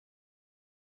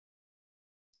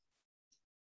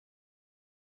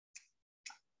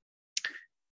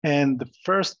And the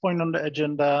first point on the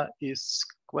agenda is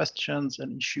questions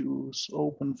and issues,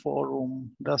 open forum.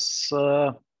 Does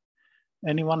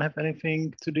anyone have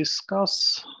anything to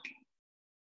discuss?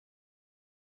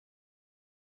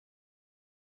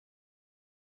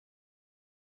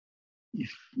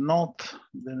 If not,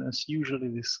 then as usually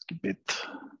we skip it.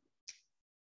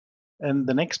 And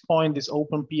the next point is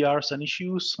open PRs and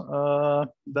issues.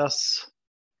 Does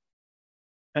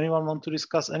anyone want to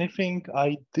discuss anything?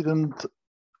 I didn't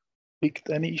pick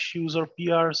any issues or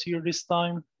PRs here this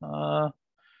time,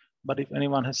 but if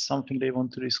anyone has something they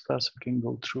want to discuss, we can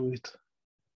go through it.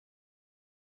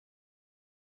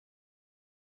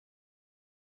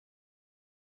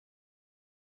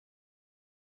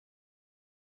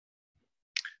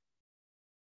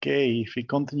 Okay, if we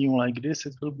continue like this,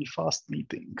 it will be fast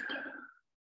meeting.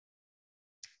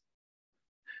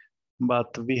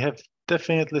 But we have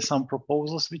definitely some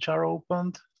proposals which are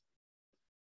opened.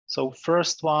 So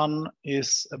first one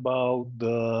is about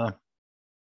the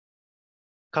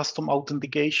custom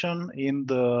authentication in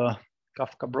the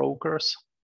Kafka brokers.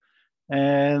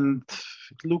 And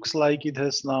it looks like it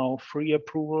has now 3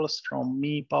 approvals from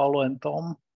me, Paolo, and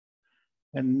Tom,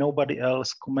 and nobody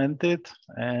else commented.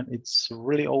 And it's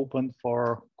really open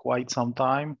for quite some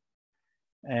time.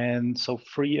 And so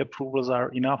 3 approvals are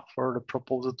enough for the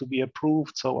proposal to be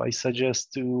approved. So I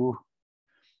suggest to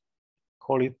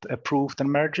call it approved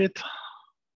and merge it.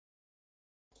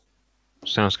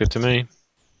 Sounds good to me.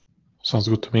 Sounds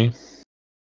good to me.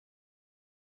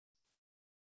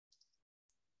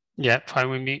 Yeah,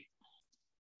 fine with me.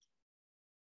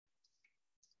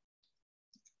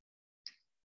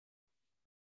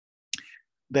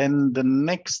 Then the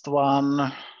next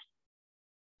one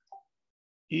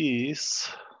is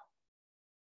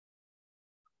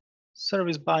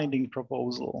service binding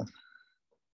proposal.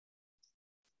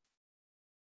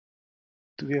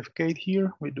 Do we have Kate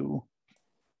here? We do.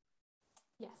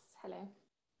 Yes, hello.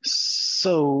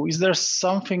 So is there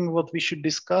something what we should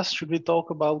discuss? Should we talk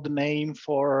about the name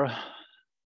for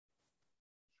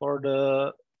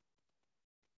the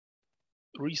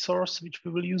resource which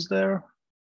we will use there?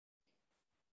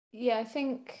 Yeah, I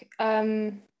think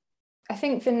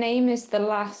the name is the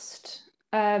last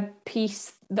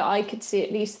piece that I could see,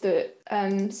 at least, that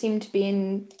seemed to be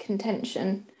in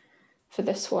contention for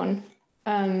this one.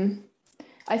 Definitely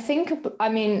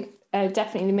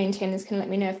the maintainers can let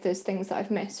me know if there's things that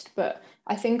I've missed, but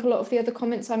I think a lot of the other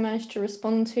comments I managed to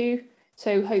respond to.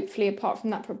 So hopefully, apart from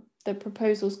that, the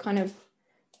proposal's kind of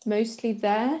mostly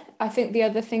there. I think the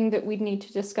other thing that we'd need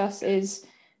to discuss is,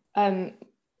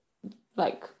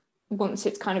 once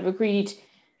it's kind of agreed,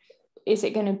 is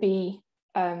it going to be,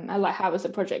 how is the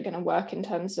project going to work in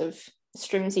terms of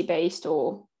Strimzi based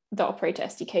or the operator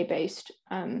SDK based?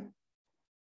 I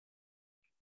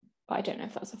don't know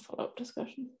if that's a follow-up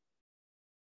discussion.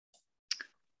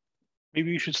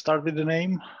 Maybe we should start with the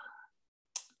name.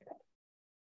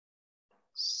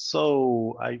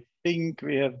 So I think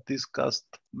we have discussed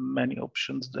many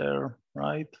options there,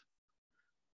 right?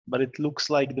 But it looks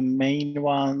like the main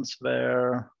ones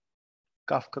were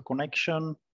Kafka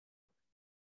connection,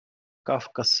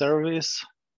 Kafka service,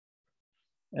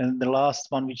 and the last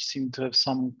one, which seemed to have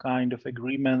some kind of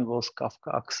agreement, was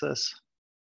Kafka access.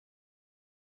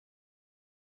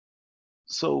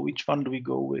 So which one do we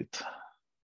go with?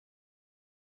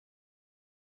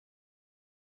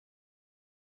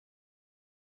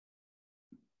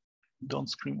 Don't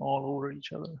scream all over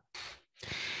each other.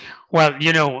 Well,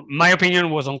 my opinion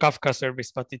was on Kafka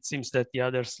service, but it seems that the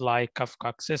others like Kafka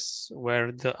access,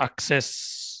 where the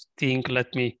access thing,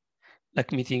 let me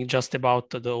think just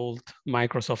about the old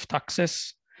Microsoft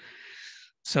access.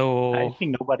 So I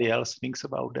think nobody else thinks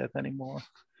about that anymore.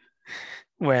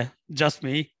 Well, just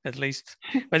me, at least.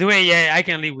 By the way, yeah, I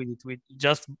can live with it.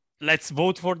 Let's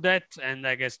vote for that, and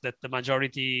I guess that the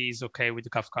majority is okay with the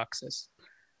Kafka access.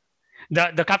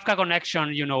 The Kafka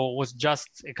connection, was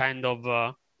just a kind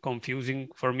of confusing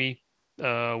for me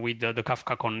with the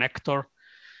Kafka connector,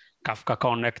 Kafka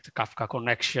connect, Kafka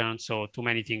connection. So too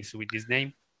many things with this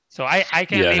name. So I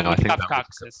can live with Kafka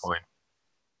access.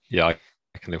 Yeah, I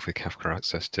can live with Kafka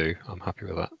access too. I'm happy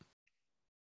with that.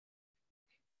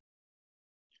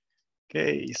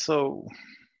 Okay, so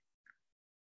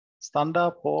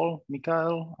Standa, Paul,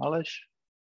 Mikhail, Aleš.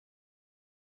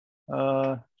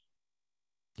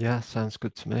 Yeah, sounds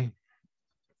good to me.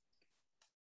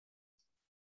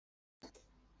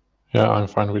 Yeah, I'm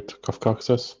fine with Kafka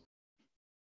access.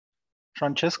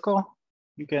 Francesco,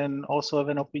 you can also have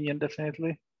an opinion,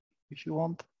 definitely, if you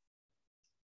want.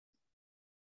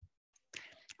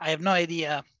 I have no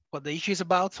idea what the issue is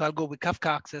about, so I'll go with Kafka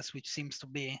access, which seems to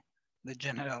be the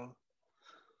general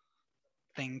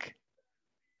thing.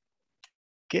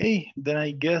 Okay, then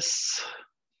I guess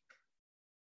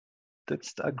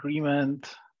that's the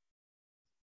agreement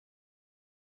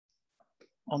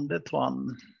on that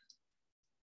one.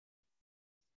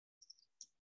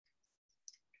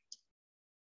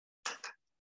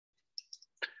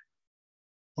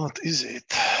 What is it?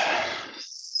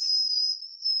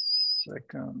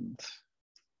 2nd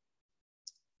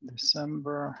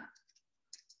December.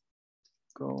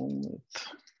 Go with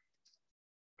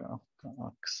Kafka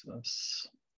access.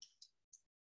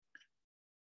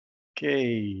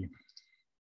 Okay.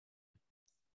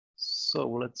 So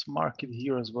let's mark it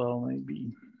here as well,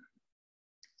 maybe.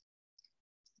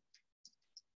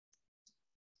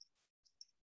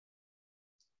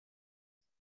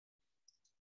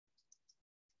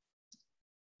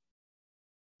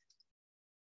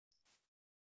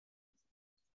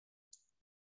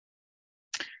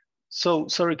 So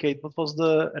sorry, Kate, what was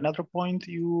the another point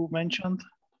you mentioned?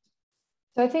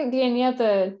 So I think the only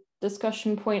other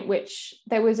discussion point, which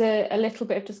there was a little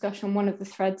bit of discussion on one of the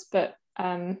threads, but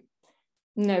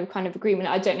no kind of agreement.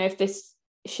 I don't know if this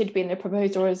should be in the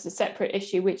proposal or as a separate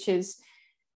issue, which is,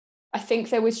 I think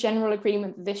there was general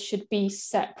agreement that this should be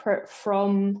separate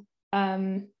from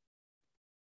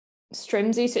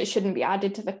Strimzi, so it shouldn't be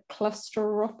added to the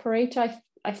cluster operator,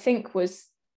 I think was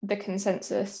the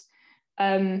consensus.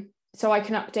 So I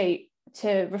can update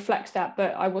to reflect that,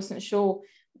 but I wasn't sure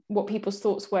what people's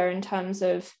thoughts were in terms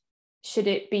of, should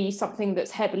it be something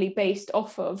that's heavily based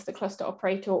off of the cluster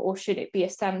operator, or should it be a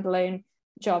standalone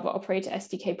Java operator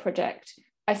SDK project?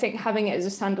 I think having it as a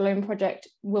standalone project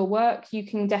will work. You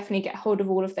can definitely get hold of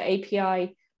all of the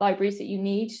API libraries that you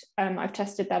need. I've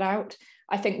tested that out.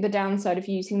 I think the downside of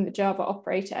using the Java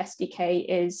operator SDK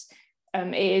is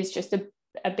it is just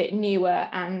a bit newer,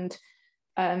 and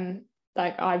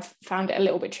like I've found it a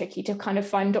little bit tricky to kind of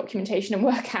find documentation and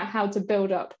work out how to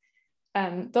build up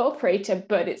the operator,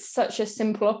 but it's such a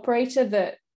simple operator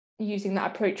that using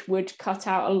that approach would cut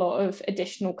out a lot of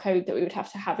additional code that we would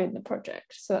have to have in the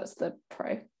project. So that's the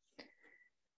pro.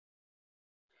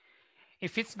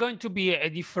 If it's going to be a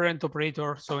different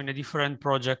operator, so in a different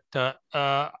project,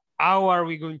 how are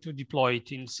we going to deploy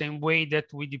it? In the same way that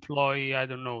we deploy, I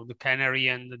don't know, the canary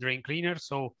and the drain cleaner,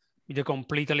 so with a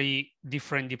completely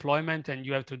different deployment and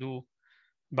you have to do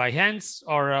by hands,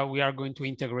 or we are going to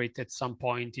integrate at some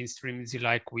point in Strimzi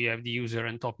like we have the user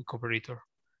and topic operator?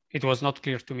 It was not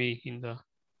clear to me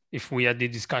if we had the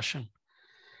discussion.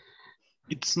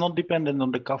 It's not dependent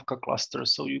on the Kafka cluster,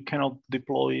 so you cannot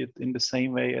deploy it in the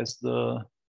same way as the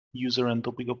user and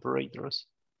topic operators.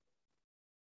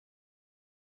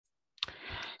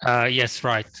 Yes,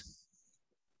 right.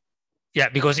 Yeah,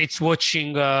 because it's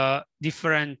watching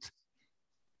different.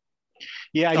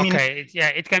 Yeah, I mean,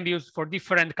 it can be used for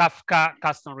different Kafka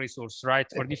custom resource, right?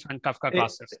 For different Kafka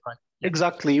clusters, right? Yeah.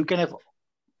 Exactly. You can have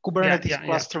Kubernetes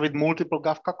cluster with multiple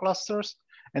Kafka clusters,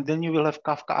 and then you will have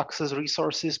Kafka access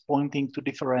resources pointing to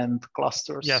different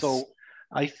clusters. Yes. So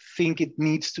I think it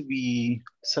needs to be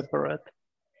separate.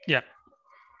 Yeah.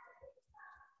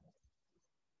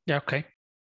 Yeah, okay.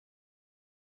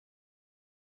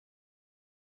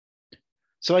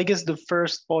 So I guess the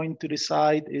first point to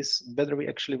decide is whether we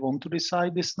actually want to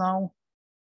decide this now.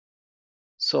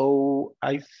 So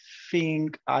I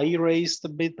think I raised a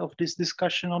bit of this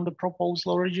discussion on the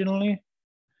proposal originally.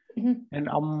 Mm-hmm. And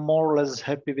I'm more or less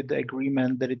happy with the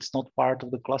agreement that it's not part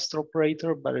of the cluster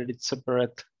operator, but that it's a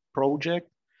separate project.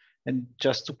 And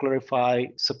just to clarify,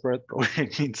 separate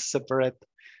project means separate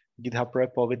GitHub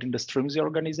repo within the Strimzi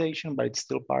organization, but it's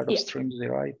still part of Strimzi,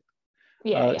 right?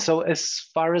 Yeah, So as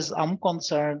far as I'm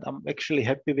concerned, I'm actually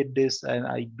happy with this, and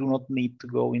I do not need to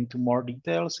go into more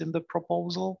details in the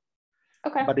proposal.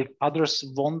 Okay. But if others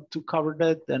want to cover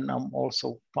that, then I'm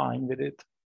also fine with it.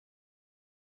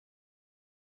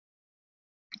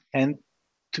 And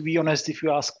to be honest, if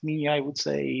you ask me, I would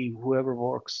say whoever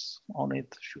works on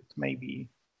it should maybe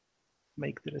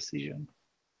make the decision.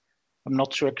 I'm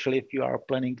not sure actually if you are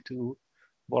planning to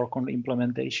work on the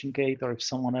implementation, Kate, or if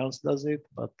someone else does it,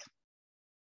 but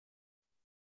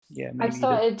yeah. I've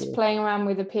started playing around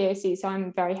with the POC, so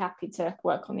I'm very happy to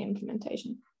work on the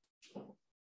implementation.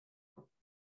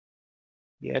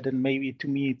 Yeah, then maybe to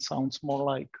me it sounds more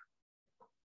like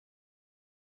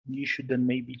you should then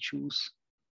maybe choose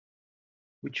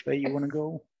which way you want to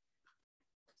go.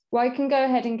 Well, I can go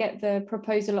ahead and get the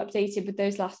proposal updated with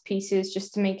those last pieces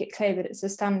just to make it clear that it's a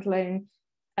standalone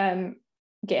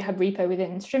GitHub repo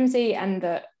within Strimzi, and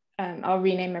that I'll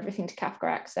rename everything to Kafka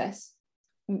Access.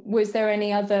 Was there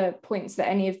any other points that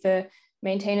any of the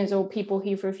maintainers or people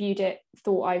who've reviewed it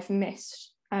thought I've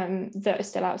missed that are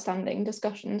still outstanding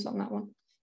discussions on that one?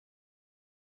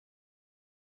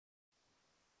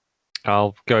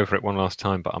 I'll go for it one last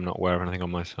time, but I'm not aware of anything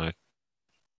on my side.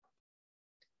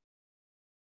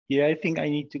 Yeah, I think I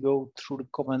need to go through the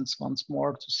comments once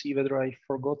more to see whether I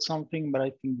forgot something, but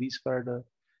I think these were the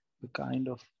kind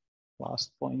of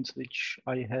last points which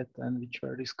I had and which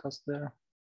were discussed there.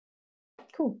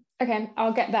 Cool. Okay,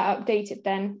 I'll get that updated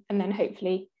then, and then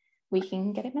hopefully we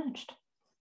can get it merged.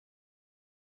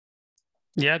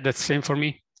 Yeah, that's the same for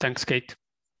me. Thanks, Kate.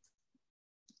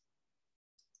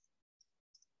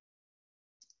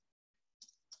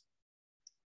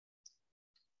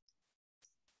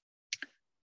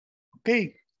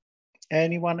 Okay.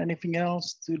 Anything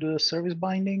else to the service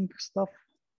binding stuff?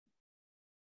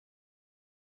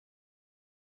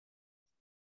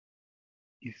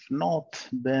 If not,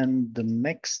 then the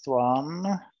next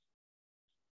one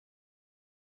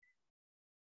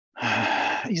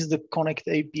is the Connect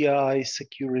API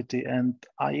security. And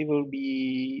I will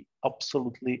be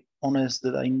absolutely honest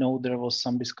that I know there was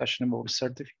some discussion about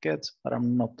certificates, but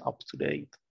I'm not up to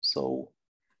date. So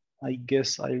I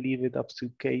guess I leave it up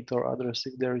to Kate or others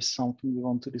if there is something we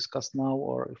want to discuss now,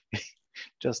 or if we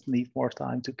just need more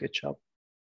time to catch up.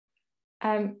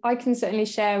 I can certainly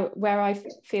share where I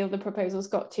feel the proposal's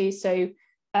got to. So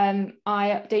I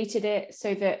updated it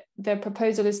so that the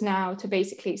proposal is now to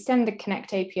basically extend the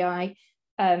Connect API,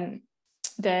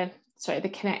 the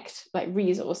Connect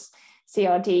resource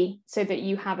CRD, so that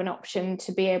you have an option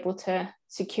to be able to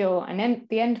secure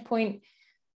the endpoint.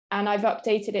 And I've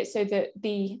updated it so that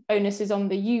the onus is on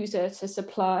the user to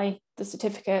supply the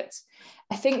certificates.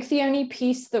 I think the only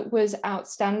piece that was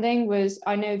outstanding was,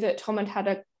 I know that Tom had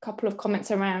a couple of comments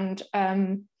around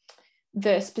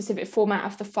the specific format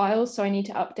of the files, so I need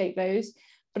to update those.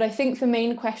 But I think the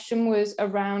main question was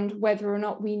around whether or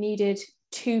not we needed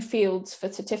 2 fields for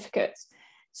certificates.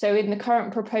 So in the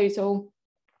current proposal,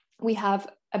 we have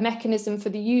a mechanism for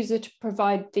the user to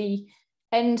provide the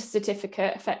end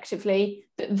certificate effectively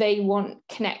that they want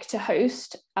Connect to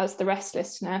host as the REST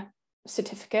listener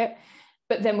certificate.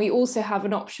 But then we also have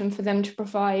an option for them to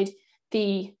provide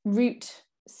the root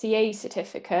CA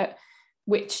certificate,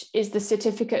 which is the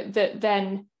certificate that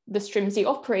then the Strimzi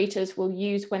operators will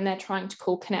use when they're trying to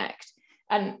call Connect.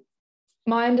 And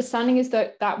my understanding is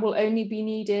that that will only be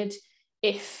needed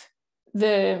if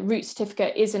the root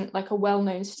certificate isn't like a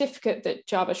well-known certificate that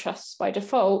Java trusts by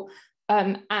default,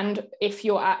 and if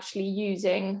you're actually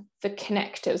using the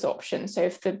connectors option. So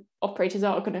if the operators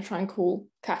are going to try and call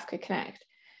Kafka Connect.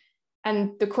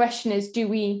 And the question is, do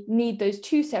we need those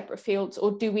 2 separate fields,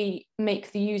 or do we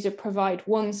make the user provide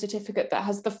one certificate that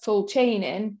has the full chain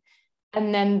in,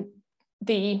 and then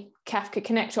the Kafka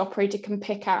Connect operator can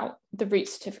pick out the root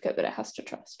certificate that it has to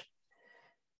trust?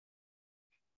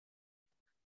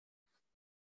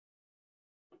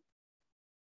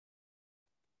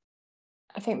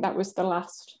 I think that was the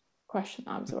last question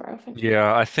I was aware of.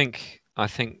 Yeah, I think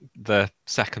the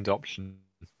second option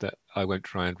that I won't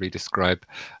try and re-describe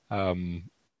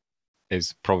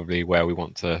is probably where we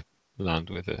want to land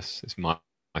with this. Is my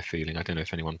feeling. I don't know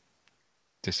if anyone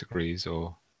disagrees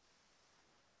or.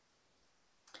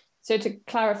 So to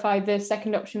clarify, the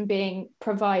second option being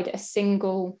provide a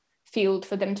single field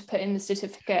for them to put in the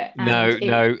certificate. And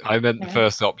no, I meant the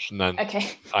first option then.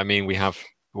 Okay. I mean, we have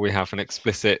an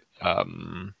explicit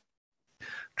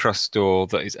trust store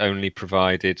that is only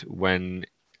provided when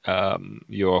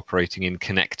you're operating in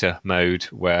connector mode,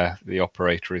 where the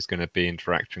operator is going to be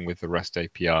interacting with the REST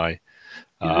API.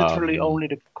 Is it really only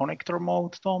the connector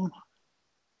mode, Tom?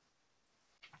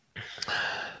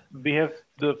 We have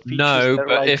the features that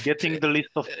are like getting the list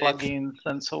of plugins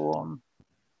and so on.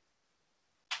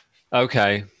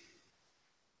 Okay.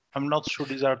 I'm not sure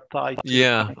these are tied to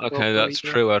yeah, okay, operator. That's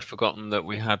true. I'd forgotten that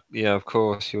we had, yeah, of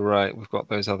course, you're right. We've got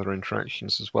those other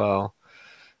interactions as well.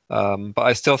 But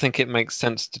I still think it makes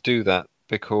sense to do that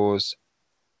because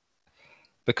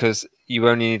you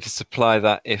only need to supply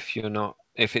that if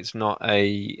it's not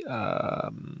a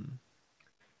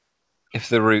if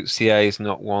the root CA is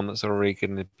not one that's already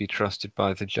going to be trusted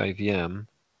by the JVM.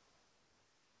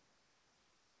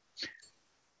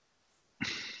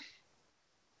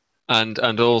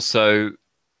 And also,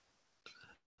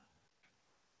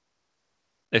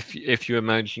 if you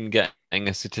imagine getting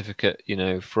a certificate,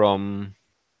 from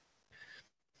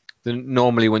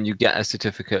normally when you get a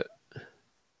certificate.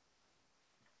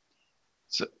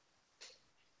 So,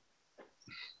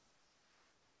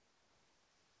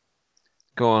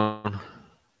 go on.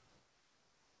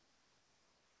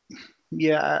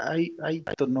 Yeah, I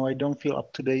don't know. I don't feel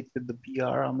up to date with the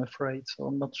PR, I'm afraid. So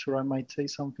I'm not sure. I might say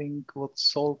something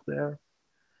what's solved there.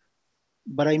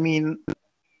 But I mean,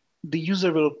 the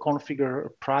user will configure a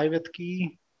private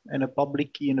key and a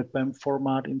public key in a PEM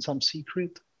format in some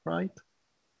secret. right?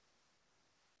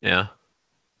 Yeah.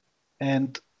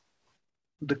 And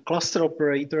the cluster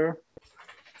operator,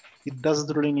 it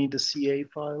doesn't really need a CA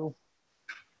file.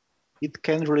 It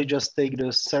can really just take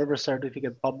the server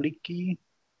certificate public key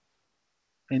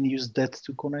and use that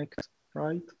to connect,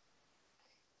 right?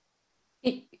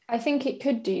 I think it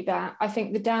could do that. I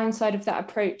think the downside of that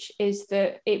approach is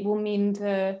that it will mean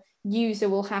the user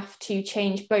will have to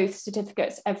change both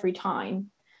certificates every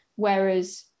time.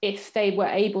 Whereas if they were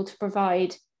able to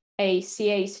provide a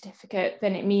CA certificate,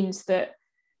 then it means that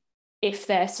if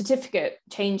their certificate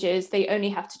changes, they only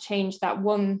have to change that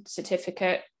one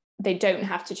certificate. They don't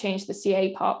have to change the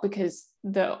CA part because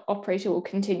the operator will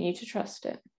continue to trust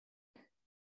it.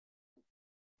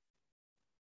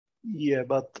 Yeah,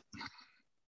 but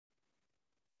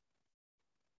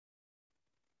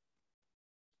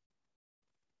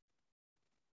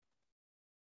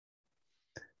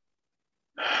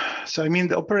so I mean,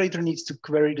 the operator needs to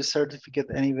query the certificate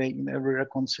anyway in every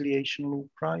reconciliation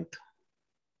loop, right?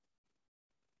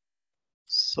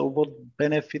 So what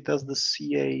benefit does the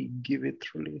CA give it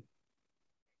really?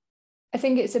 I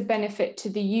think it's a benefit to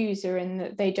the user in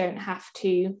that they don't have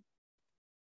to.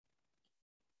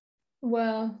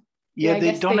 Well, yeah, I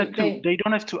they guess don't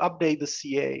have to update the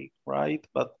CA, right?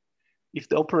 But if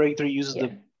the operator uses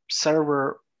the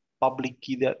server public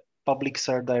key, that public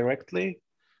ser directly,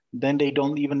 then they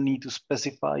don't even need to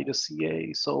specify the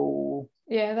CA. So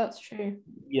yeah, that's true.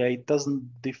 Yeah, it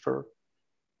doesn't differ.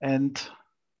 And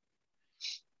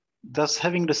does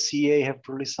having the CA have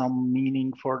really some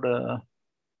meaning for the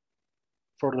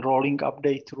rolling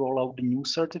update to roll out the new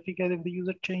certificate if the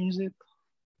user changes it?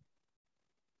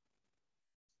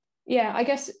 Yeah, I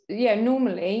guess, yeah,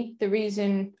 normally the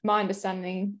reason, my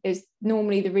understanding is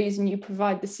normally the reason you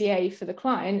provide the CA for the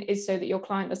client is so that your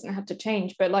client doesn't have to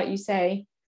change. But like you say,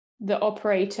 the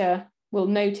operator will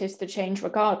notice the change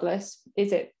regardless.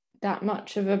 Is it that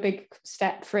much of a big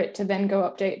step for it to then go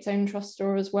update its own trust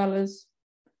store as well as?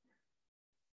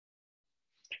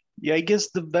 Yeah, I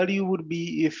guess the value would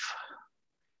be if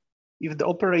the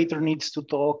operator needs to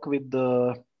talk with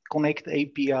the Connect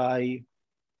API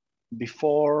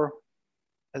before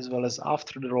as well as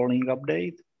after the rolling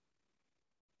update,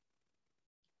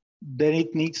 then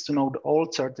it needs to know the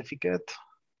old certificate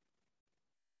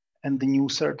and the new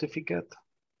certificate.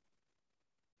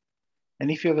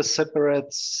 And if you have a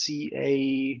separate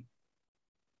CA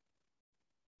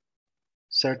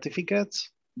certificates,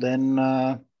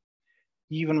 then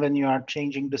even when you are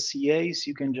changing the CAs,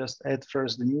 you can just add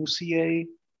first the new CA.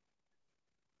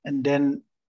 And then,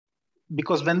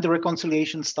 because when the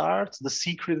reconciliation starts, the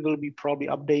secret will be probably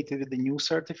updated with the new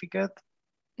certificate,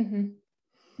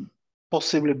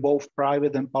 possibly both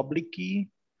private and public key,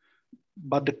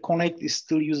 but the connect is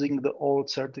still using the old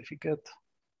certificate.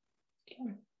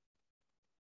 Yeah.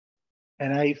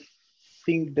 And I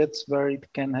think that's where it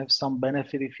can have some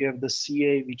benefit if you have the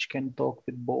CA, which can talk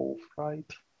with both, right?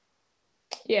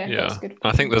 Yeah, that's good.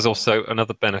 I think there's also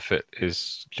another benefit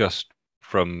is just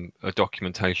from a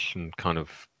documentation kind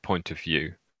of point of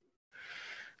view.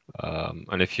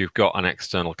 And if you've got an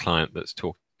external client that's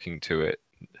talking to it,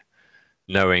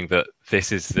 knowing that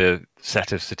this is the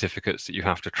set of certificates that you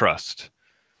have to trust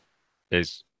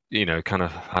is, kind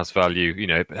of has value,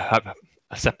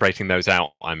 separating those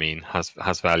out, I mean,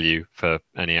 has value for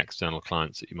any external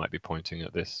clients that you might be pointing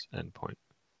at this endpoint.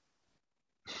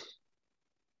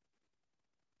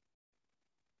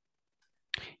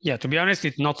 Yeah, to be honest,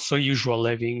 it's not so usual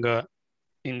having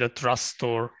in the trust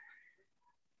store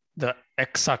the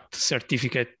exact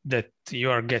certificate that you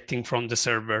are getting from the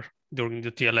server during the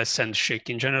TLS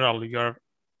handshake. In general, you are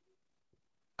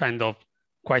kind of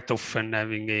quite often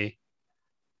having a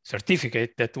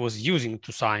certificate that was using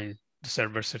to sign the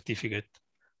server certificate,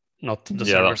 not the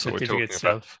server certificate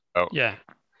itself. Yeah.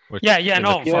 Yeah,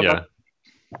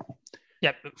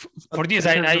 for this,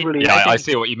 I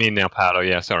see what you mean now, Paolo.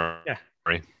 Yeah, sorry. Yeah.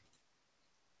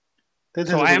 That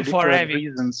has really different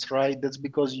reasons, right? That's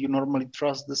because you normally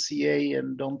trust the CA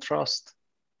and don't trust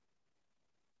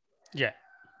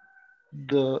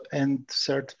the end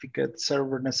certificate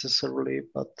server necessarily.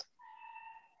 But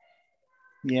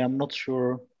yeah, I'm not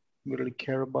sure we really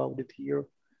care about it here.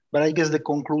 But I guess the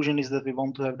conclusion is that we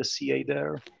want to have the CA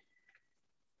there.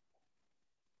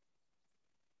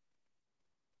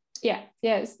 Yeah,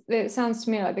 it sounds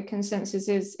to me like the consensus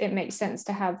is it makes sense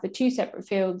to have the two separate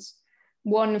fields,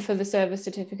 one for the server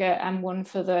certificate and one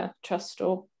for the trust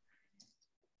store.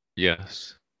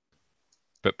 Yes.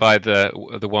 But by the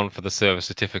one for the server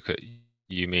certificate,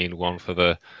 you mean one for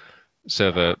the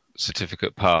server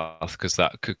certificate path, because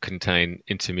that could contain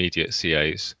intermediate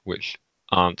CAs, which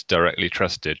aren't directly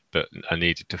trusted, but are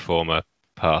needed to form a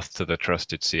path to the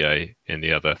trusted CA in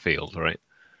the other field, right?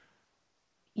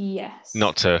 Yes.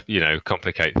 Not to,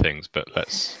 complicate things, but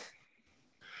let's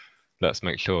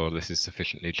make sure this is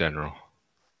sufficiently general.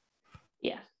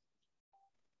 Yeah.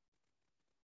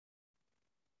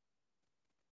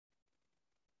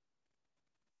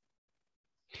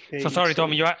 So sorry,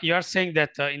 Tom, you are saying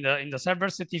that in the server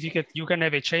certificate you can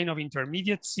have a chain of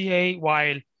intermediate CA,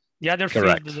 while the other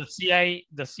Correct. field,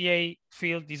 the CA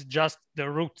field is just the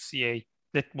root CA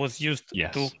that was used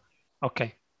to.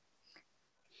 Okay.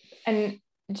 And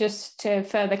just to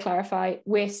further clarify,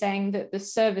 we're saying that the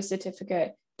server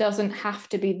certificate doesn't have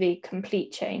to be the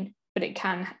complete chain, but it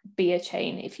can be a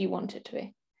chain if you want it to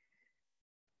be.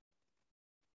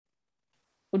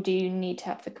 Or do you need to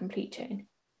have the complete chain?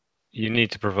 You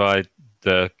need to provide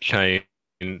the chain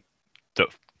that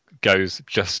goes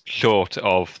just short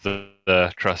of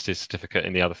the trusted certificate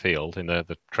in the other field, in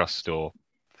the trust store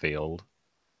field.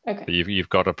 Okay. But you've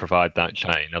got to provide that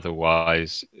chain.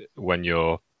 Otherwise, when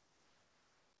you're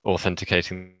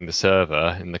authenticating the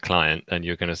server in the client, and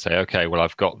you're going to say, okay, well,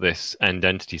 I've got this end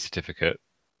entity certificate,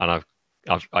 and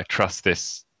I trust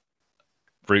this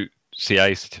root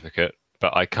CA certificate,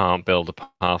 but I can't build a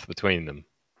path between them.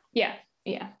 Yeah,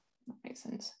 that makes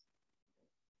sense.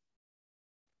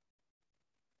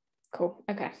 Cool.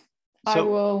 Okay. So, I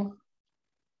will.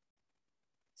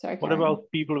 Sorry. What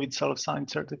about people with self-signed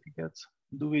certificates?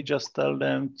 Do we just tell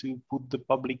them to put the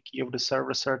public key of the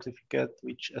server certificate,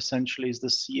 which essentially is the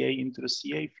CA, into the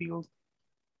CA field?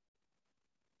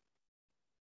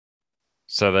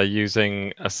 So they're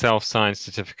using a self-signed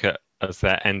certificate as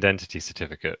their end entity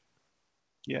certificate?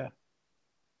 Yeah.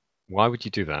 Why would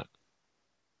you do that?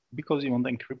 Because you want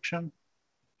encryption.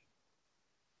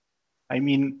 I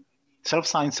mean,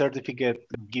 self-signed certificate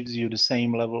gives you the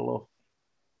same level of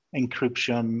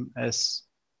encryption as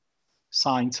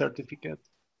signed certificate,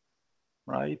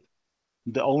 right?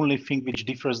 The only thing which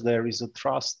differs there is a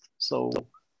trust. So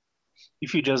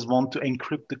if you just want to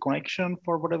encrypt the connection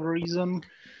for whatever reason,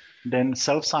 then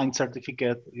self-signed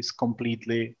certificate is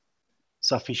completely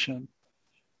sufficient.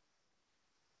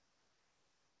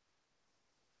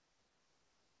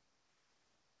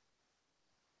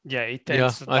 Yeah, it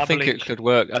tends I think it should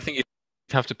work. I think you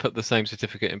have to put the same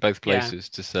certificate in both places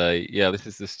to say, yeah, this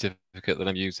is the certificate that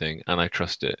I'm using and I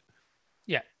trust it.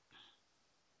 Yeah.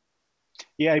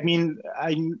 Yeah, I mean,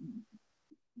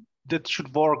 that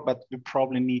should work, but we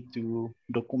probably need to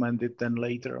document it then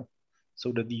later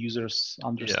so that the users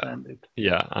understand it.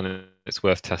 Yeah, and it's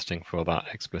worth testing for that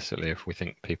explicitly if we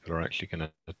think people are actually going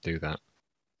to do that.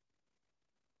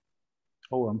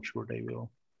 Oh, I'm sure they will.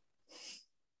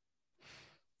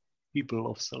 People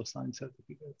love self-signed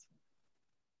certificates.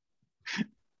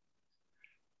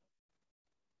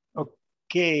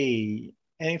 Okay,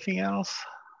 anything else?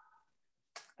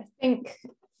 I think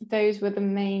those were the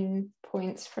main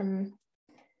points from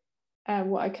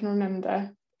what I can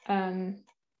remember.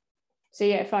 So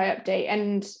yeah, if I update,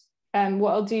 and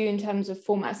what I'll do in terms of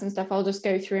formats and stuff, I'll just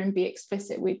go through and be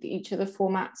explicit with each of the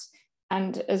formats,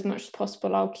 and as much as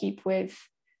possible, I'll keep with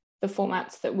the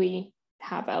formats that we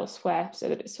have elsewhere so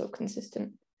that it's sort of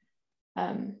consistent.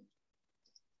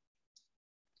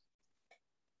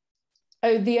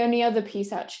 Oh, the only other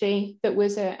piece actually that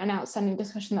was an outstanding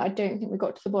discussion that I don't think we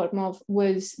got to the bottom of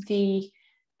was the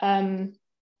under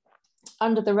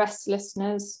the REST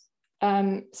listeners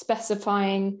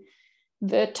specifying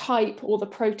the type or the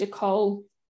protocol.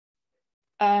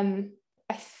 I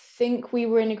think we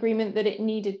were in agreement that it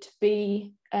needed to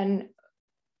be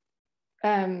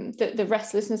that the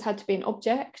REST listeners had to be an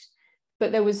object,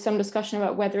 but there was some discussion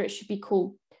about whether it should be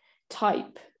called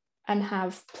type and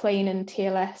have plain and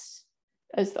TLS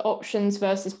as the options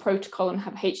versus protocol and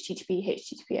have HTTP,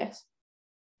 HTTPS.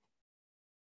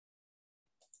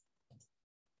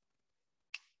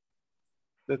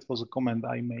 That was a comment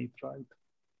I made, right?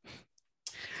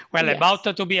 Well, yes.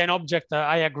 About to be an object,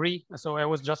 I agree. So I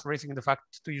was just raising the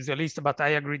fact to use a list, but I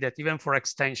agree that even for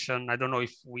extension, I don't know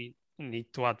if we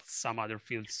need to add some other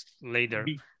fields later.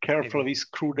 Be careful, we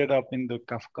screwed it up in the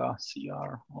Kafka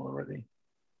CR already.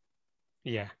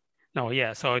 Yeah, no,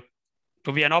 yeah, so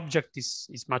to be an object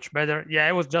is much better. Yeah,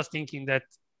 I was just thinking that,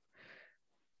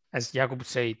 as Jakub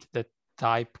said, that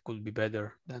type could be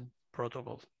better than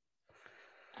protocol.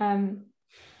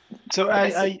 So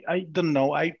I don't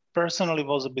know. I personally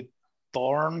was a bit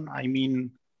torn. I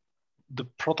mean, the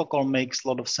protocol makes a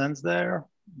lot of sense there,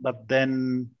 but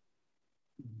then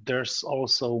there's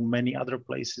also many other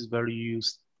places where we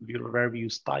use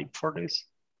type for this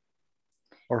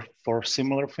or for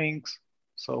similar things.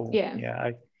 So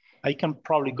yeah, I can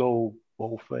probably go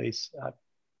both ways.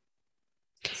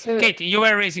 So Katie, you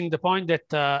were raising the point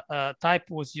that type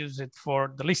was used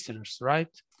for the listeners, right?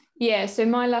 yeah, so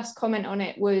my last comment on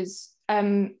it was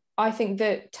I think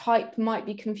that type might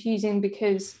be confusing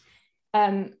because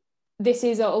this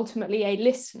is ultimately a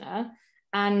listener,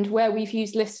 and where we've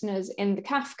used listeners in the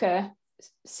Kafka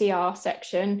CR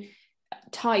section,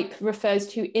 type refers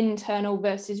to internal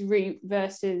versus root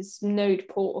versus node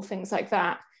port or things like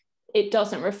that. It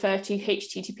doesn't refer to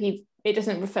HTTP. It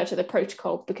doesn't refer to the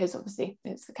protocol because obviously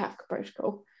it's the Kafka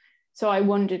protocol. So I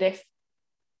wondered if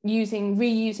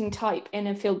reusing type in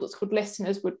a field that's called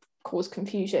listeners would cause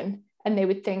confusion, and they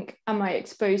would think, am I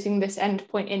exposing this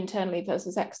endpoint internally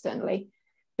versus externally?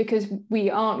 Because we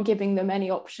aren't giving them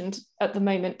any options at the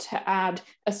moment to add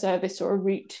a service or a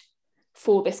route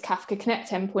for this Kafka Connect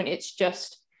endpoint. It's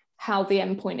just how the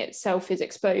endpoint itself is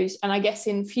exposed. And I guess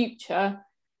in future,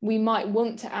 we might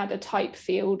want to add a type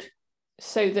field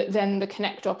so that then the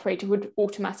connect operator would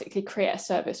automatically create a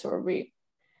service or a route.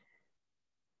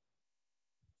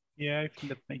 Yeah, I think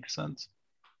that makes sense.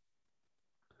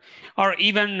 Or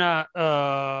even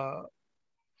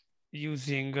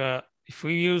using, if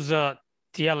we use a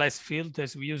TLS field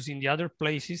as we use in the other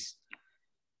places,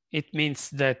 it means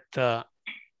that,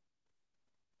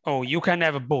 you can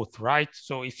have both, right?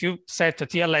 So if you set a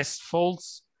TLS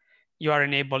false, you are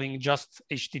enabling just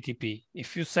HTTP.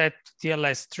 If you set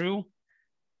TLS true,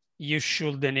 you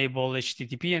should enable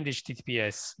HTTP and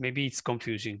HTTPS. Maybe it's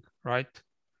confusing, right?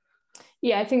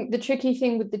 Yeah, I think the tricky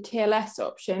thing with the TLS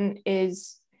option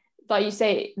is, like you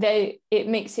say, it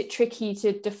makes it tricky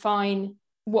to define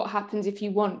what happens if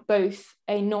you want both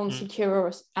a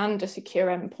non-secure and a secure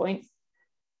endpoint.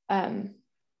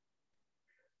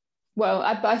 Well,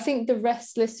 I think the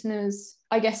REST listeners,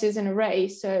 I guess, is an array.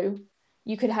 So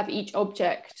you could have each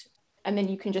object and then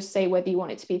you can just say whether you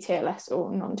want it to be TLS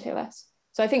or non-TLS.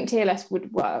 So I think TLS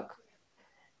would work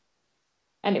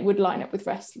and it would line up with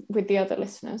REST with the other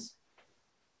listeners.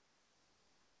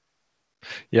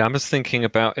 Yeah, I'm just thinking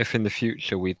about if in the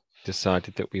future we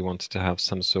decided that we wanted to have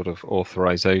some sort of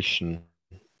authorization,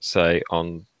 say,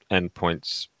 on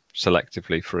endpoints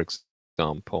selectively, for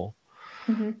example,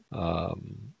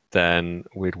 then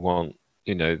we'd want,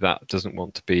 that doesn't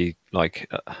want to be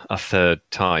like a third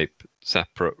type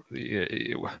separate.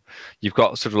 You've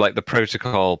got sort of like the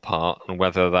protocol part and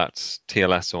whether that's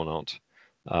TLS or not.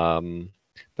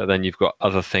 But then you've got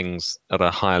other things at a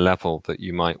higher level that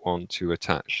you might want to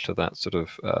attach to that sort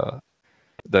of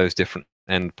those different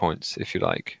endpoints, if you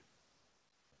like.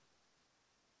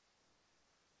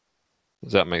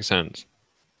 Does that make sense?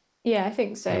 Yeah, I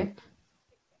think so.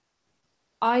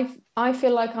 I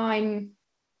feel like I'm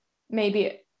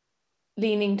maybe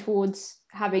leaning towards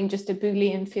having just a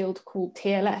Boolean field called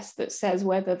TLS that says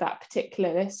whether that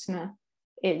particular listener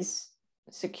is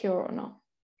secure or not.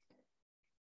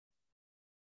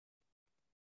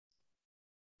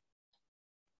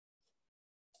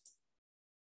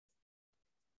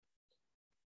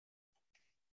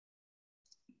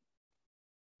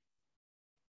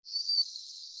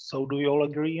 So do you all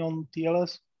agree on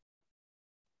TLS?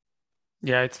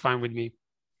 Yeah, it's fine with me.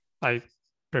 I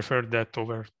prefer that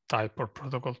over type or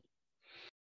protocol.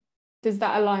 Does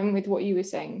that align with what you were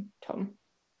saying, Tom,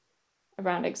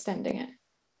 around extending it?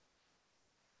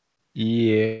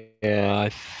 Yeah, I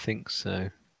think so.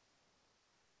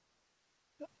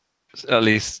 At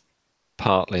least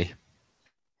partly.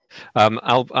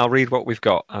 I'll read what we've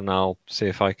got and I'll see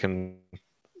if I can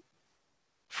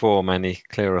form any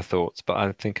clearer thoughts. But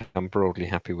I think I'm broadly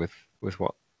happy with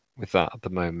that at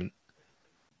the moment.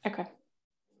 Okay.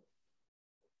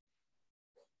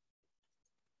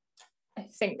 I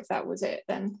think that was it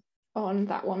then on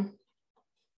that one.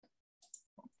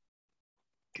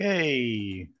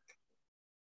 Okay.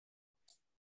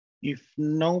 If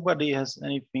nobody has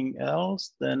anything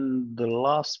else, then the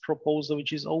last proposal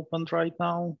which is opened right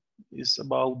now is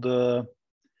about the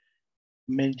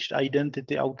managed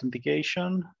identity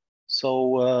authentication.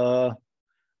 So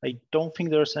I don't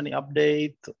think there's any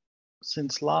update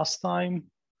since last time,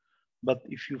 but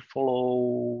if you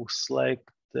follow Slack,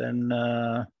 then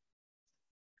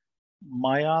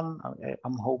Mayan, I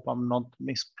hope I'm not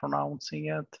mispronouncing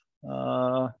it,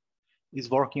 is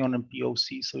working on a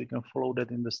POC, so you can follow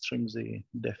that in the Strimzi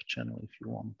dev channel if you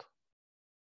want.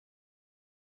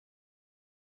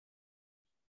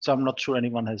 So I'm not sure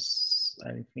anyone has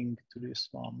anything to this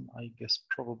one. I guess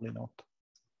probably not.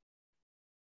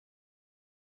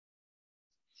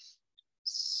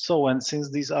 So, and since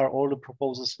these are all the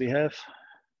proposals we have,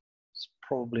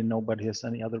 probably nobody has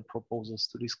any other proposals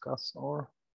to discuss or.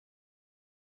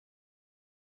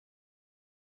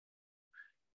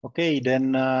 Okay,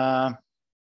 then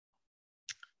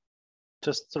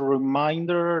just a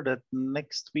reminder that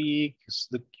next week is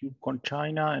the KubeCon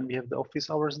China and we have the office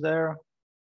hours there.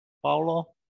 Paolo,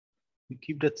 you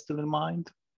keep that still in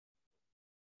mind?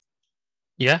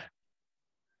 Yeah.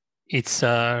 It's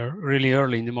really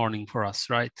early in the morning for us,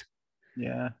 right?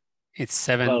 Yeah. It's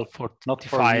 7:45. Not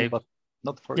for you, but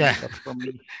not for yeah. you, but for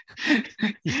me.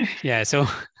 Yeah.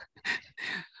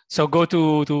 So go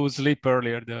to sleep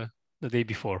earlier the day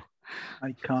before.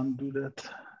 I can't do that.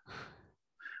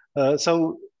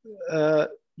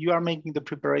 You are making the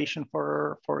preparation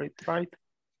for it, right?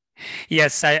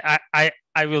 Yes,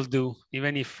 I will do.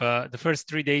 Even if the first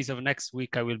 3 days of next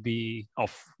week I will be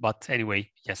off. But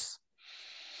anyway, yes.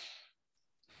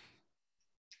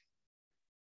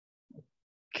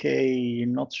 Okay,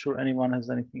 not sure anyone has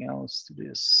anything else to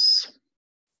this.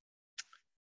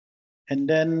 And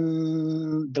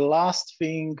then the last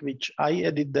thing which I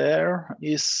added there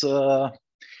is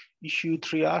issue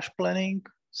triage planning.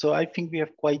 So I think we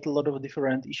have quite a lot of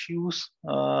different issues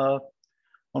on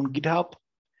GitHub.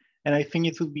 And I think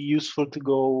it would be useful to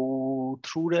go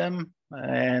through them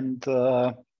and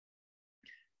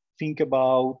think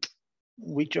about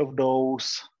which of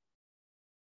those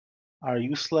are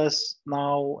useless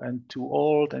now and too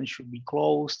old and should be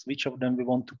closed, which of them we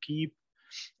want to keep.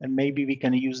 And maybe we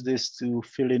can use this to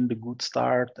fill in the good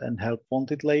start and help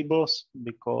wanted labels,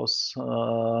 because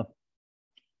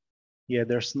yeah,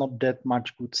 there's not that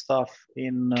much good stuff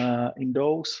in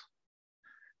those.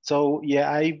 So yeah,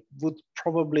 I would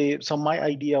probably, so my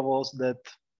idea was that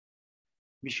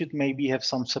we should maybe have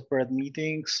some separate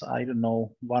meetings. I don't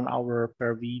know, 1 hour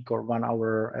per week or 1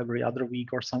 hour every other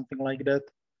week or something like that,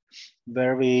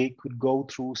 where we could go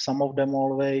through some of them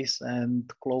always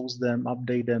and close them,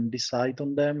 update them, decide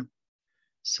on them,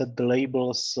 set the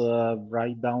labels,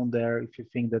 write down there if you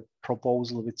think that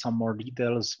proposal with some more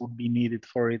details would be needed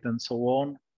for it and so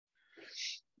on.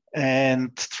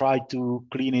 And try to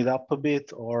clean it up a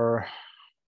bit, or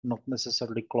not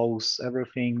necessarily close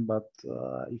everything, but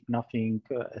if nothing,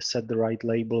 set the right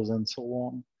labels and so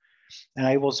on. And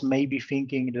I was maybe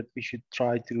thinking that we should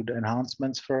try to do the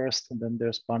enhancements first, and then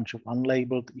there's a bunch of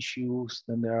unlabeled issues.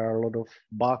 Then there are a lot of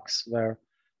bugs where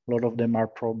a lot of them are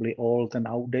probably old and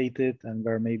outdated, and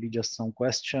where maybe just some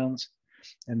questions.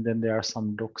 And then there are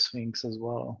some docs things as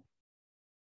well.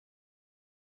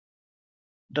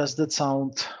 Does that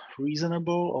sound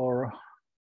reasonable, or?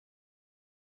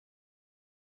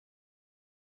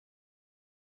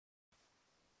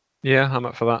 Yeah, I'm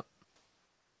up for that.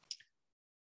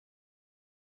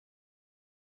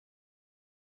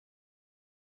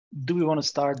 Do we want to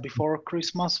start before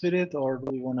Christmas with it, or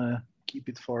do we want to keep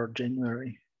it for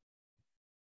January?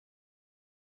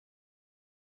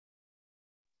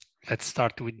 Let's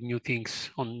start with new things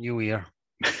on New Year.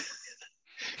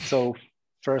 So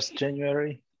 1st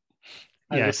January.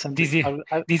 Yeah, I will send this the, year,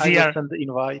 I this will year, send the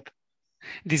invite.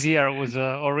 This year was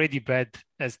already bad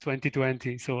as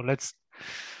 2020. So let's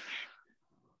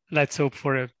hope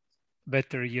for a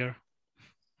better year.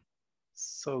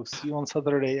 So see you on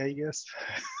Saturday, I guess.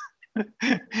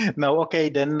 No, okay,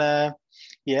 then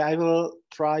yeah, I will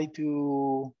try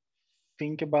to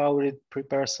think about it,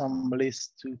 prepare some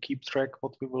lists to keep track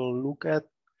what we will look at.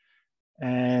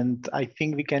 And I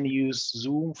think we can use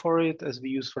Zoom for it, as we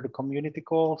use for the community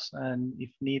calls. And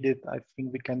if needed, I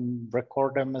think we can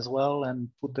record them as well and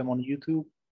put them on YouTube.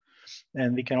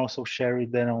 And we can also share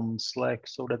it then on Slack,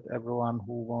 so that everyone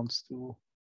who wants to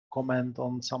comment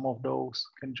on some of those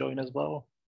can join as well.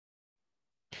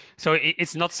 So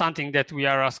it's not something that we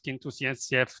are asking to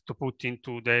CNCF to put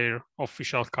into their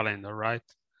official calendar, right?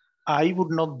 I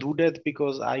would not do that,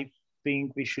 because I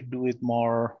think we should do it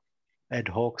more ad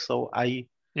hoc. So I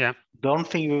don't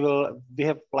think we will. We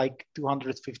have like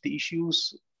 250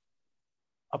 issues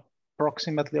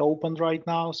approximately opened right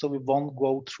now, so we won't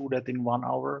go through that in 1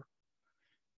 hour.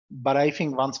 But I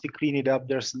think once we clean it up,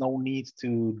 there's no need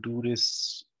to do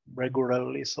this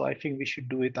regularly. So I think we should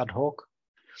do it ad hoc.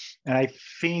 And I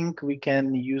think we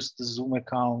can use the Zoom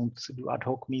account to do ad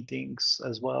hoc meetings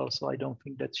as well. So I don't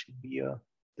think that should be a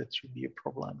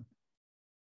problem.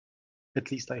 At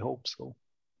least I hope so.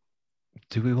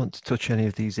 Do we want to touch any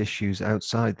of these issues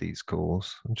outside these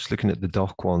calls? I'm just looking at the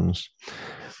doc ones,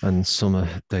 and some are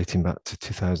dating back to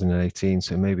 2018.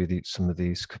 So maybe some of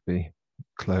these could be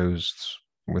closed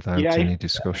without any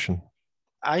discussion.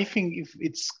 I think if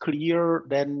it's clear,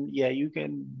 then yeah,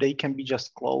 they can be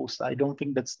just closed. I don't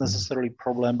think that's necessarily a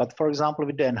problem. But for example,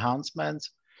 with the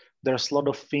enhancements, there's a lot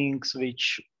of things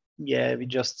which, yeah, we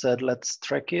just said, let's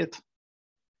track it.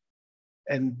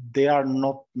 And they are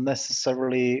not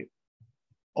necessarily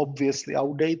obviously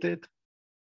outdated.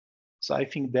 So I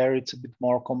think there it's a bit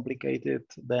more complicated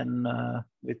than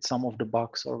with some of the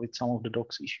bugs or with some of the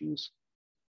docs issues.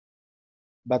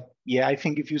 But yeah, I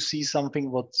think if you see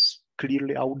something what's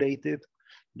clearly outdated,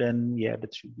 then yeah,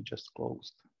 that should be just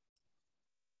closed.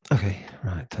 Okay,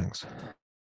 right, thanks.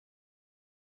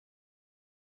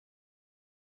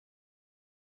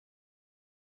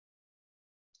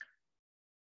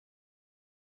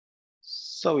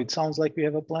 So it sounds like we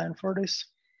have a plan for this.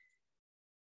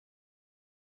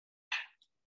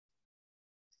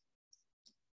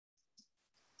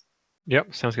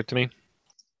 Yep, sounds good to me.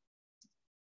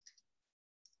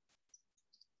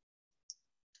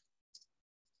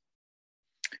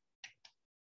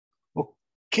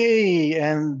 Okay,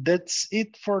 and that's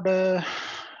it for the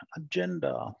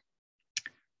agenda.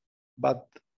 But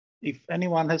if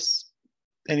anyone has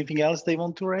anything else they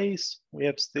want to raise, we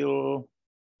have still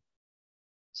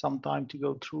some time to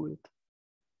go through it.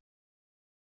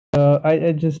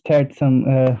 I just had some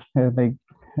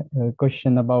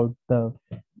question about the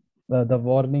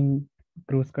warning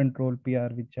cruise control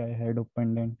PR which I had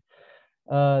opened, and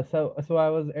so I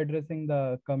was addressing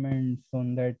the comments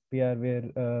on that PR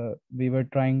where we were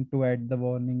trying to add the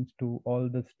warnings to all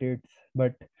the states,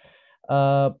 but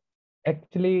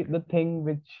actually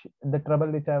the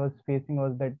trouble which I was facing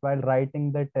was that while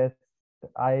writing the test,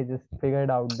 I just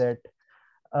figured out that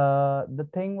the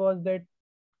thing was that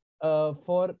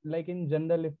for like in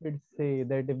general, if it's say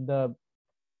that if the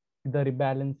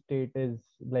rebalance state is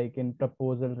like in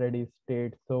proposal ready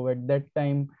state, so at that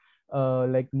time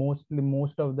like most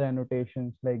of the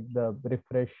annotations, like the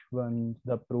refresh ones,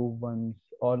 the approve ones,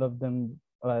 all of them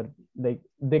are like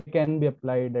they can be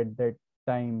applied at that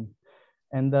time,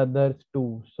 and the others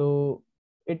too. So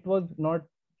it was not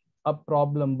a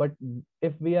problem, but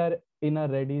if we are in a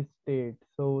ready state,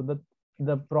 so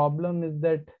the problem is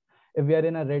that if we are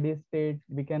in a ready state,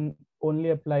 we can only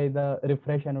apply the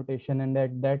refresh annotation, and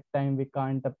at that time we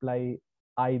can't apply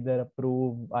either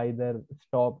approve, either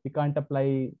stop. We can't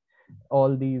apply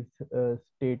all these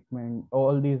statements,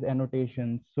 all these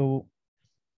annotations. So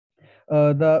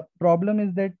the problem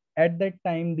is that at that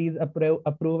time these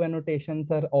approve annotations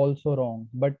are also wrong,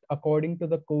 but according to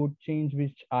the code change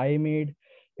which I made,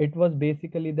 it was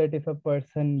basically that if a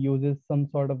person uses some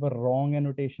sort of a wrong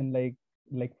annotation,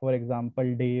 like for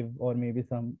example Dave or maybe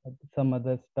some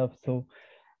other stuff, so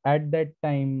at that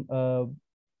time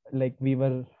like we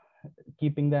were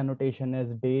keeping the annotation as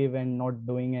Dave and not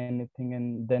doing anything,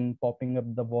 and then popping up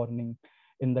the warning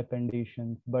in the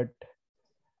conditions. But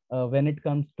when it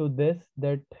comes to this,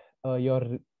 that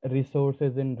your resource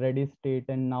is in ready state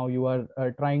and now you are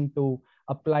trying to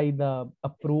apply the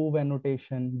approve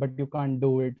annotation, but you can't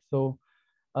do it. So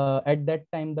at that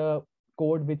time, the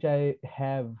code which I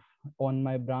have on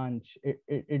my branch,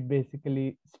 it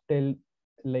basically still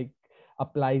like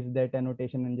applies that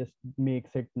annotation and just makes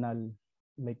it null,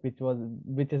 like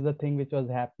which is the thing which was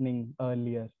happening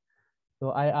earlier.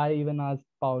 So I even asked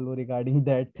Paolo regarding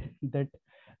that, that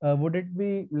would it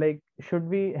be like, should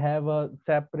we have a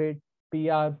separate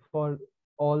PR for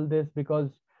all this? Because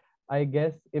I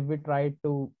guess if we try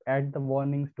to add the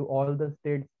warnings to all the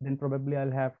states, then probably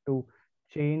I'll have to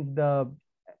change the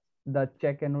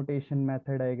check annotation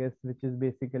method, I guess, which is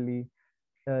basically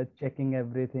checking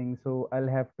everything. So I'll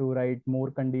have to write more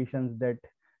conditions that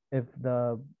if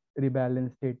the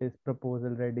rebalance state is proposal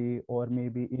ready, or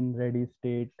maybe in ready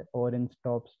state, or in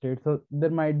stop state. So there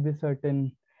might be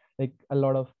certain, like a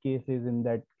lot of cases in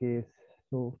that case.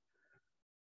 So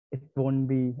it won't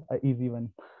be an easy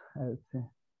one, I would say.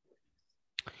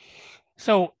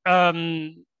 So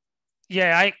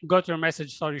yeah, I got your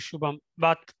message. Sorry, Shubham,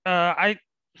 but I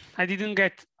didn't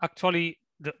get actually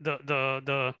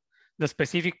the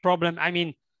specific problem. I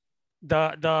mean,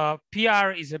 the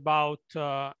PR is about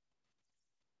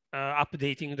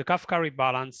updating the Kafka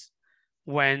rebalance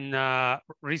when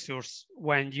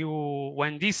when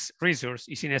this resource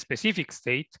is in a specific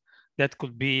state. That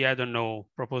could be, I don't know,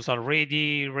 proposal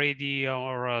ready,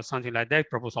 or something like that,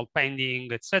 proposal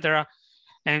pending, etc.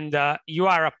 And you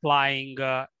are applying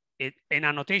an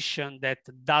annotation that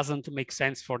doesn't make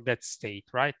sense for that state,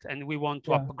 right? And we want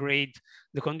to upgrade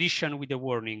the condition with the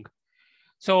warning.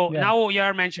 So now you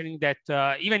are mentioning that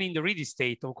even in the ready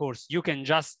state, of course, you can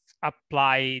just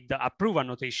apply the approve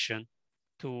annotation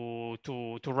to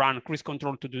run cruise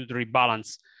control to do the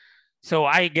rebalance. So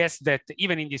I guess that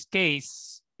even in this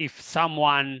case, if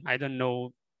someone, I don't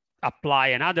know, apply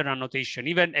another annotation,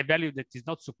 even a value that is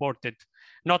not supported,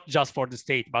 not just for the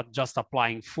state, but just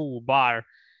applying full bar,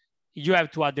 you have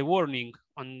to add the warning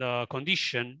on the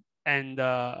condition and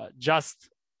just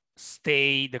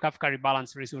stay the Kafka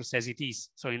rebalance resource as it is,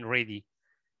 so in ready.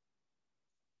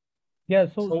 Yeah,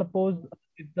 so suppose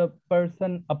if the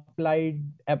person applied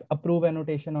approve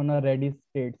annotation on a ready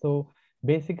state, so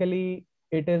basically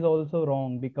it is also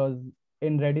wrong, because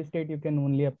in ready state you can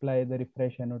only apply the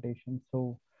refresh annotation.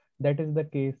 So that is the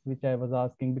case which I was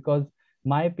asking, because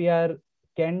my PR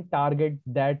can target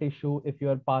that issue if you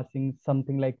are passing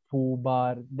something like foo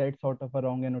bar, that sort of a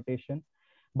wrong annotation.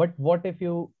 But what if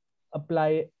you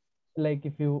apply, like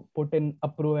if you put in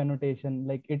approve annotation,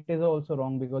 like it is also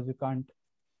wrong because you can't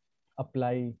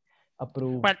apply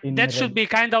approve Well, in that should red. be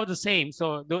kind of the same.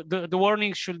 So the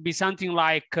warning should be something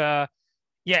like,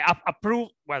 yeah, approve.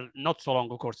 Well, not so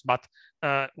long, of course, but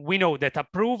we know that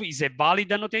approve is a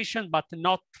valid annotation, but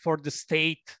not for the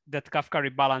state that Kafka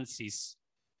rebalances.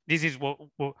 This is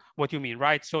what you mean,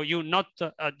 right? So you're not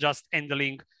just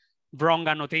handling wrong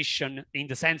annotation in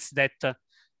the sense that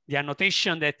the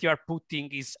annotation that you are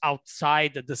putting is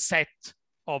outside the set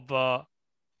of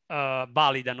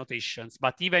valid annotations.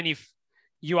 But even if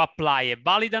you apply a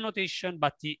valid annotation,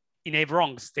 but in a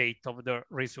wrong state of the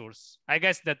resource, I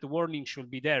guess that the warning should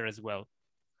be there as well.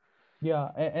 Yeah,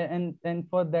 and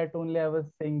for that only I was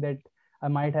saying that I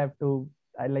might have to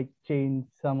like change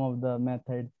some of the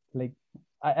methods. Like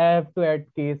I have to add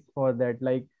case for that.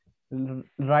 Like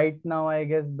right now, I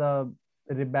guess the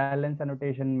rebalance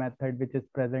annotation method which is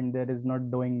present there is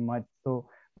not doing much. So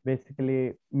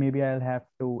basically, maybe I'll have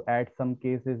to add some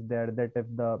cases there, that if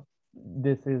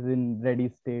this is in ready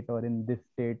state or in this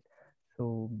state,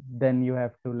 so then you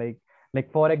have to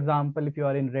like for example, if you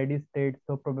are in ready state,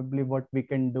 so probably what we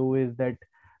can do is that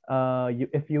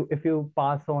if you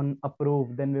pass on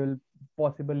approve, then we will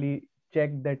possibly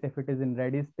check that if it is in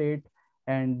ready state,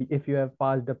 and if you have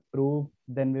passed approve,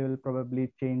 then we will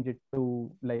probably change it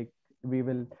to, like, we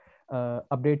will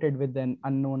update it with an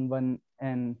unknown one,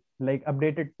 and like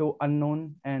update it to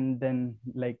unknown, and then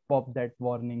like pop that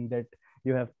warning that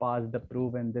you have passed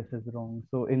approve and this is wrong.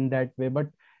 So in that way, but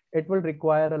it will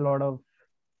require a lot of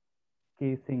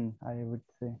casing, I would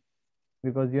say,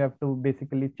 because you have to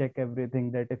basically check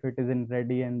everything, that if it is in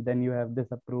ready and then you have this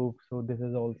approved, so this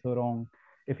is also wrong.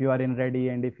 If you are in ready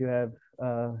and if you have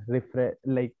refresh,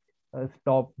 like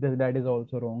stop this, that is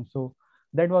also wrong. So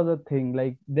that was a thing.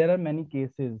 Like there are many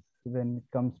cases when it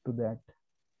comes to that.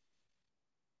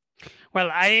 Well,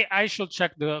 I should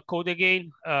check the code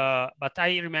again, but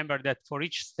I remember that for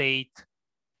each state,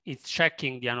 it's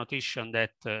checking the annotation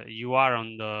that you are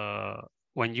on the,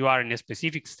 when you are in a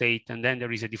specific state, and then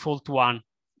there is a default one,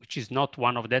 which is not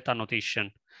one of that annotation.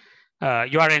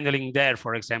 You are handling there,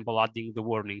 for example, adding the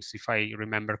warnings, if I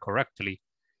remember correctly.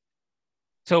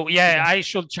 So yeah, I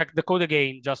should check the code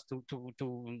again just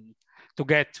to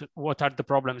get what are the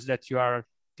problems that you are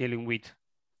dealing with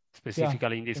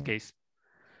specifically in this case.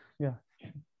 Yeah.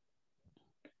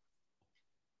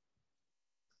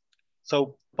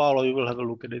 So Paolo, you will have a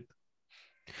look at it.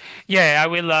 Yeah, I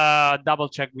will double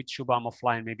check with Shubham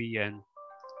offline maybe, and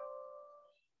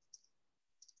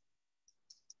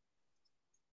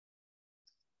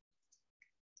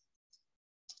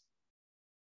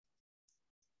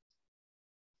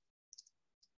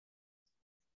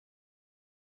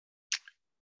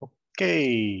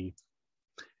Okay.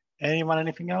 Anyone,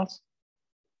 anything else?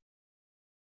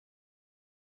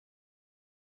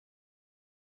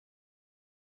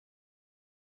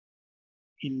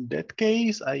 In that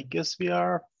case, I guess we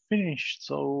are finished.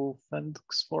 So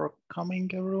thanks for coming,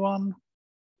 everyone.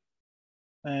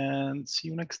 And see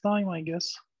you next time, I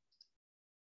guess.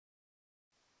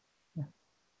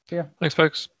 Yeah. Thanks,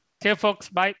 folks. see you, folks.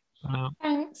 Bye.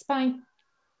 Thanks. Bye.